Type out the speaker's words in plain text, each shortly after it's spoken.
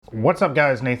What's up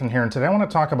guys, Nathan here, and today I want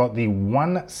to talk about the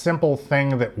one simple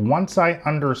thing that once I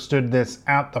understood this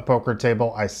at the poker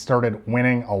table, I started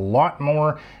winning a lot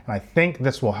more, and I think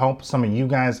this will help some of you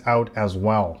guys out as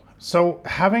well. So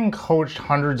having coached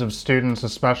hundreds of students,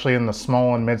 especially in the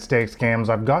small and mid-stakes games,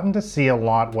 I've gotten to see a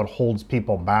lot what holds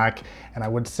people back. And I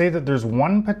would say that there's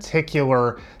one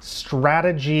particular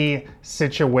strategy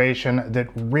situation that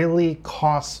really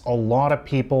costs a lot of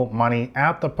people money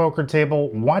at the poker table.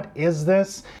 What is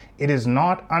this? It is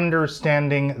not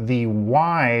understanding the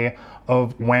why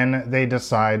of when they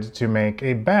decide to make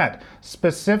a bet.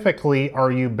 Specifically,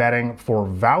 are you betting for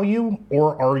value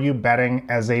or are you betting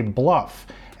as a bluff?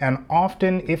 And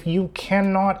often, if you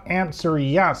cannot answer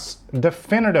yes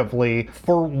definitively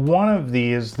for one of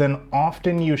these, then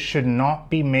often you should not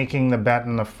be making the bet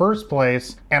in the first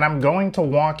place. And I'm going to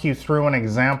walk you through an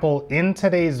example in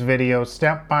today's video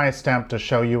step by step to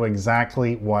show you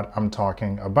exactly what I'm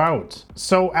talking about.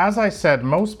 So as I said,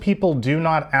 most people do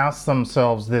not ask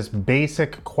themselves this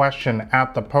basic question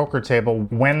at the poker table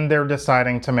when they're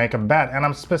deciding to make a bet. And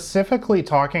I'm specifically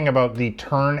talking about the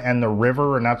turn and the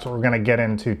river, and that's what we're going to get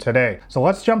into today. So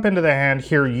let's jump into the hand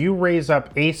here. You raise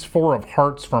up ace-4 of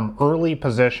hearts from early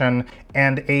position,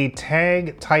 and a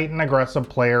tag tight and aggressive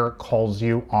player calls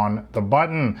you on the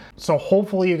button. So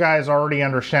hopefully you guys already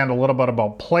understand a little bit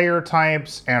about player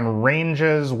types and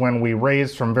ranges when we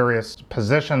raise from various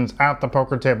positions at the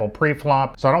poker table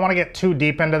pre-flop. So I don't want to get too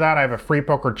deep into that. I have a free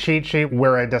poker cheat sheet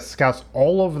where I discuss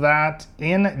all of that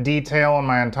in detail in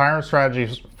my entire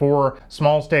strategy for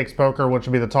small stakes poker, which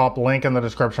will be the top link in the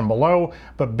description below.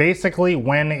 But basically,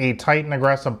 when a tight and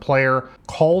aggressive player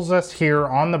calls us here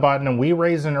on the button and we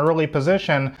raise an early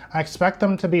position, I expect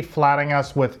them to be flatting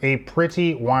us with a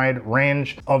pretty wide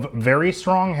range of very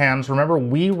strong hands. Remember,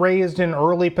 we raised in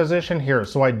early position here,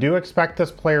 so I do expect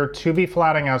this player to be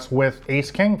flatting us with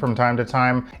ace-king from time to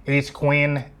time,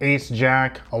 ace-queen,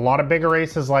 ace-jack, a lot of bigger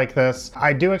aces like this.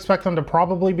 I do expect them to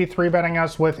probably be three-betting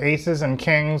us with aces and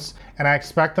kings, and I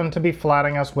expect them to be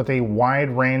flatting us with a wide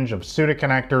range of suited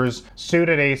connectors,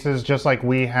 suited aces, just like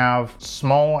we have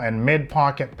small and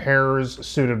mid-pocket pairs,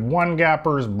 suited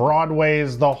one-gappers,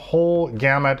 broadways, the whole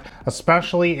gamut,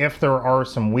 especially if there are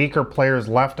some weaker players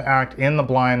left to act in the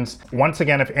blinds. Once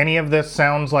again, if any of this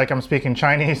sounds like I'm speaking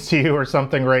Chinese to you or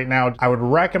something right now, I would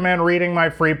recommend reading my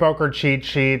free poker cheat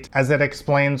sheet as it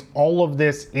explains all of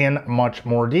this in much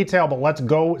more detail. But let's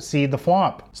go see the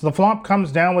flop. So the flop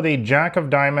comes down with a jack of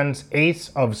diamonds, ace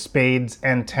of spades,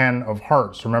 and 10 of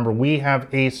hearts. Remember, we have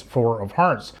ace-4 of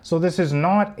hearts. So this is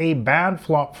not a bad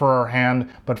flop for our hand,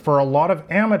 but for a lot of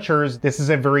amateurs, this is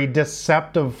a very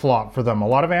deceptive flop for them. A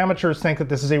lot of amateurs think that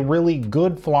this is a really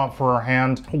good flop for our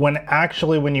hand, when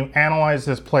actually when you analyze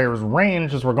this player's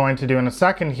range, as we're going to do in a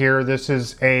second here, this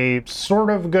is a sort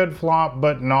of good flop,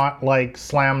 but not like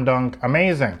slam dunk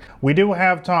amazing. We do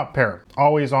have top pair,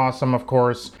 always awesome, of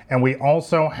course, and we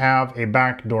also have a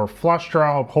backdoor flush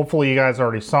draw. Hopefully you guys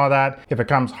already saw that. If it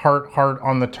comes heart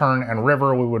on the turn and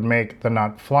river, we would make the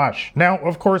nut flush. Now,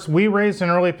 of course, we raised an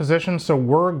early position, so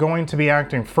we're going to be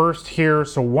acting first here.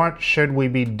 So what should we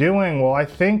be doing? Well, I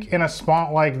think in a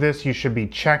spot like this, you should be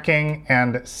checking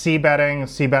and c-betting.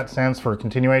 C-bet stands for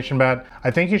continuation bet.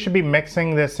 I think you should be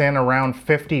mixing this in around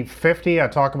 50-50. I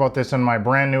talk about this in my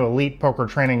brand new Elite Poker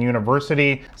Training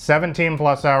University, 17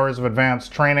 plus hours of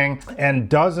advanced training and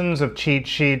dozens of cheat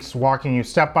sheets walking you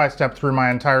step by step through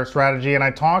my entire strategy. And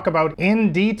I talk about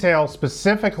in detail,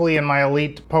 specifically in my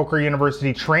Elite Poker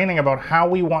University training, about how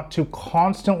we want to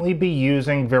constantly be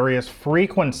using various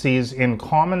frequencies in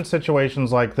common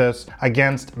situations like this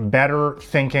against better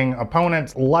thinking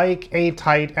opponents, like a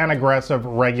tight and aggressive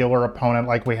regular opponent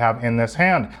like we have in this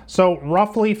hand. So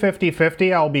roughly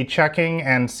 50-50, I'll be checking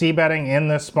and c-betting in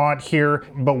this spot here,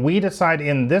 but we decide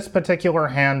in this particular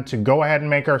hand to go ahead and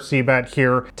make our c-bet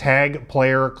here. Tag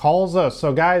player calls us.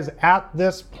 So guys, at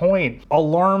this point,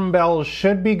 alarm bells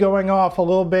should be going off a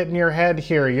little bit in your head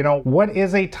here. You know, what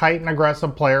is a tight and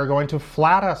aggressive player going to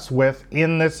flat us with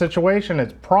in this situation?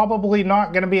 It's probably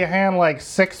not going to be a hand like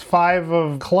 6-5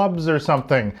 of clubs or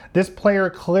something. This player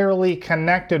clearly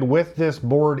connected with this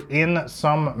board in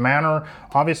some manner.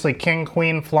 Obviously, king,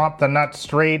 queen, flop the nut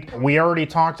straight. We already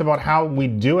talked about how we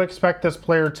do expect this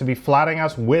player to be flatting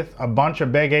us with a bunch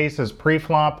of big aces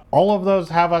pre-flop. All of those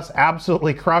have us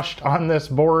absolutely crushed on this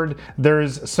board.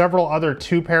 There's is several other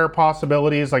two-pair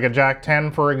possibilities, like a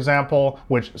Jack-10, for example,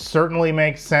 which certainly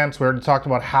makes sense. We already talked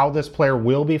about how this player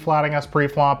will be flatting us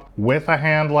pre-flop with a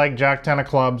hand like Jack-10 of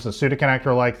clubs, a suited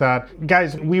connector like that.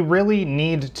 Guys, we really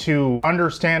need to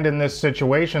understand in this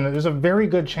situation that there's a very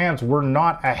good chance we're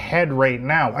not ahead right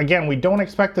now. Again, we don't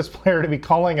expect this player to be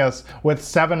calling us with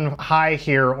 7 high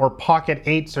here or pocket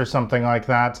 8s or something like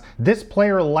that. This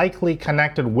player likely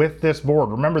connected with this board.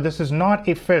 Remember, this is not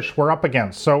a fish we're up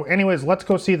against. So anyways, let's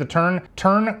go see the turn.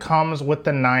 Turn comes with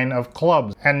the 9 of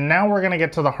clubs. And now we're going to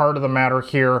get to the heart of the matter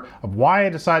here of why I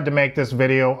decided to make this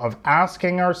video, of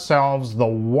asking ourselves the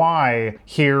why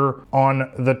here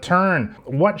on the turn.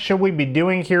 What should we be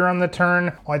doing here on the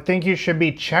turn? Well, I think you should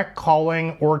be check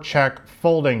calling or check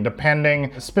folding,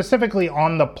 depending specifically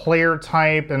on the player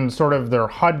type and sort of their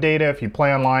HUD data. If you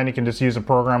play online, you can just use a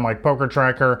program like Poker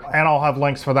Tracker, and I'll have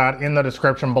links for that in the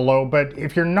description below. But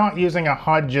if you're not using a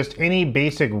HUD, just any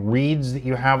basic reads that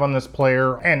you have on this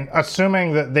player, and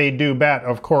assuming that they do bet,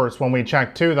 of course, when we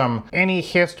check to them, any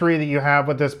history that you have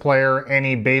with this player,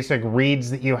 any basic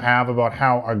reads that you have about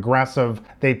how aggressive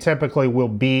they typically will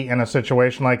be in a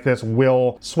situation like this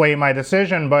will sway my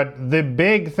decision. But the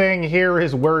big thing here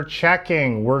is we're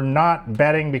checking. We're not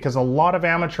betting, because a lot of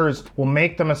amateurs will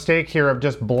make the mistake here of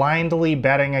just blindly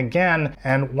betting again.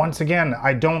 And once again,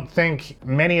 I don't think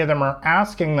many of them are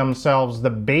asking themselves the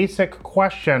basic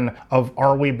question of,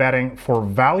 are we betting for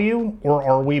value or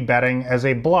are we betting as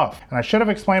a bluff? And I should have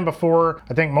explained before,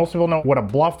 I think most people know what a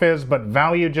bluff is, but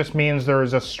value just means there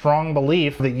is a strong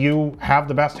belief that you have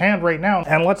the best hand right now.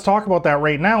 And let's talk about that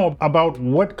right now, about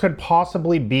what could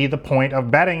possibly be the point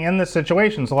of betting in this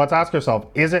situation. So let's ask ourselves,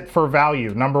 is it for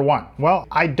value? Number one. Well,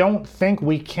 I don't think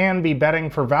we can be betting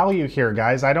for value here,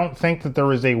 guys. I don't think that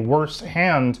there is a worse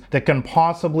hand that can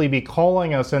possibly be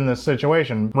calling us in this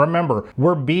situation. Remember,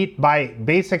 we're beat by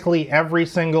basically every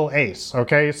single ace,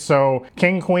 okay? So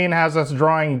King Queen has us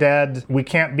drawing dead. We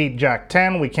can't beat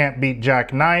Jack-10. We can't beat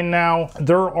Jack-9 now.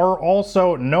 There are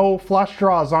also no flush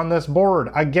draws on this board.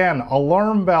 Again,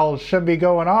 alarm bells should be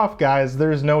going off, guys.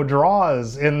 There's no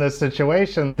draws in this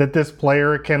situation that this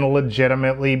player can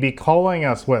legitimately be calling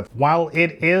us with. While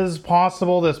it is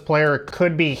possible this player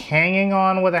could be hanging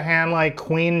on with a hand like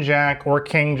Queen Jack or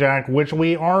King Jack, which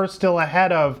we are still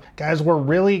ahead of, guys, we're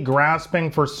really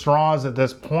grasping for straws at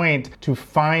this point to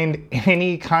find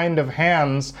any kind of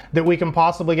hands that we can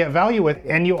possibly get value with.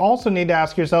 And you also need to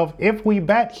ask yourself, if we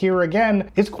bet here again,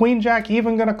 is Queen Jack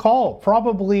even going to call?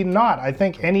 Probably not. I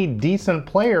think any decent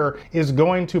player is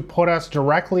going to put us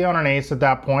directly on an ace at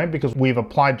that point, because we've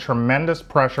applied tremendous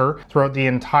pressure throughout the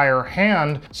entire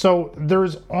hand. So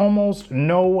there's almost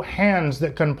no hands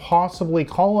that can possibly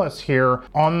call us here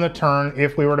on the turn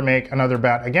if we were to make another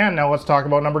bet again. Now let's talk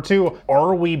about number two.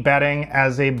 Are we betting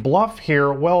as a bluff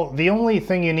here? Well, the only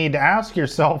thing you need to ask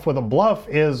yourself with a bluff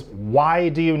is, why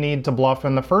do you need to bluff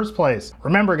in the first place?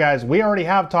 Remember, guys, we already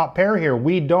have top pair here.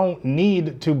 We don't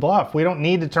need to bluff. We don't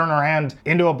need to turn our hand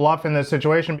into a bluff in this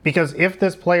situation, because if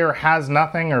this player has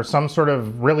nothing or some sort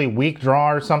of really weak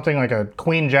draw or something like a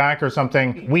Queen Jack or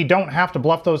something, we don't have to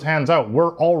bluff those hands out.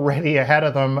 We're already ahead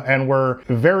of them, and we're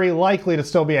very likely to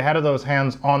still be ahead of those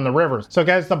hands on the rivers. So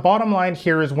guys, the bottom line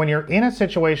here is, when you're in a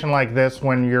situation like this,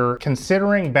 when you're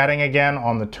considering betting again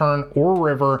on the turn or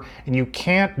river, and you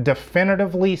can't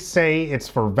definitively say it's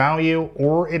for value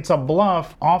or it's a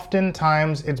bluff,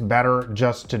 oftentimes it's better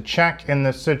just to check in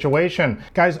this situation.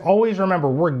 Guys, always remember,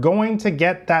 we're going to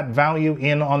get that value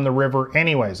in on the river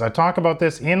anyways. I talk about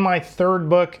this in my third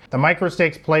book, the Micro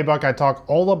Stakes Playbook. I talk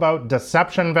all about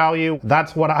deception value.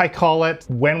 That's what I call it.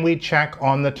 When we check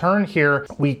on the turn here,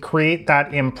 we create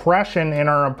that impression in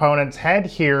our opponent's head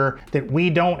here that we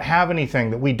don't have anything,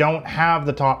 that we don't have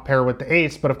the top pair with the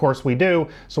ace, but of course we do.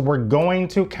 So we're going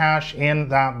to cash in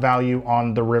that value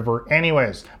on the river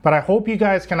anyways. But I hope you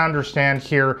guys can understand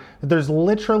here that there's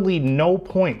literally no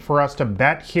point for us to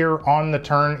bet here on the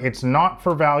turn. It's not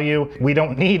for value. We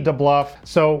don't need to bluff.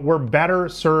 So we're better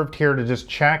served here to just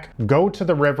check, go to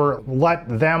the river, let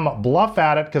them bluff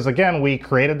at it, because again, we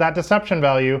created that deception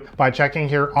value by checking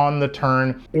here on the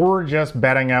turn, or just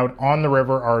betting out on the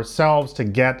river ourselves to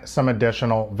get some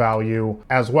additional value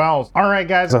as well. All right,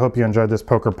 guys, I hope you enjoyed this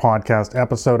poker podcast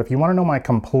episode. If you want to know my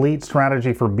complete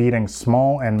strategy for beating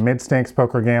small and mid-stakes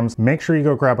poker games, make sure you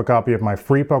go grab a copy of my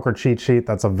free poker cheat sheet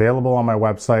that's available on my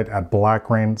website at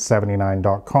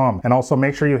blackrain79.com. And also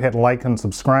make sure you hit like and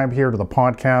subscribe here to the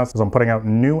podcast, as I'm putting out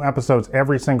new episodes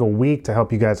every single week to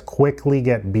help you guys quickly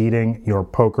get beating your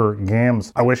poker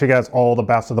games. I wish you guys all the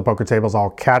best at the poker tables. I'll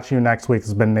catch you next week. This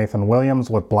has been Nathan Williams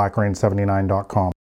with blackrain79.com.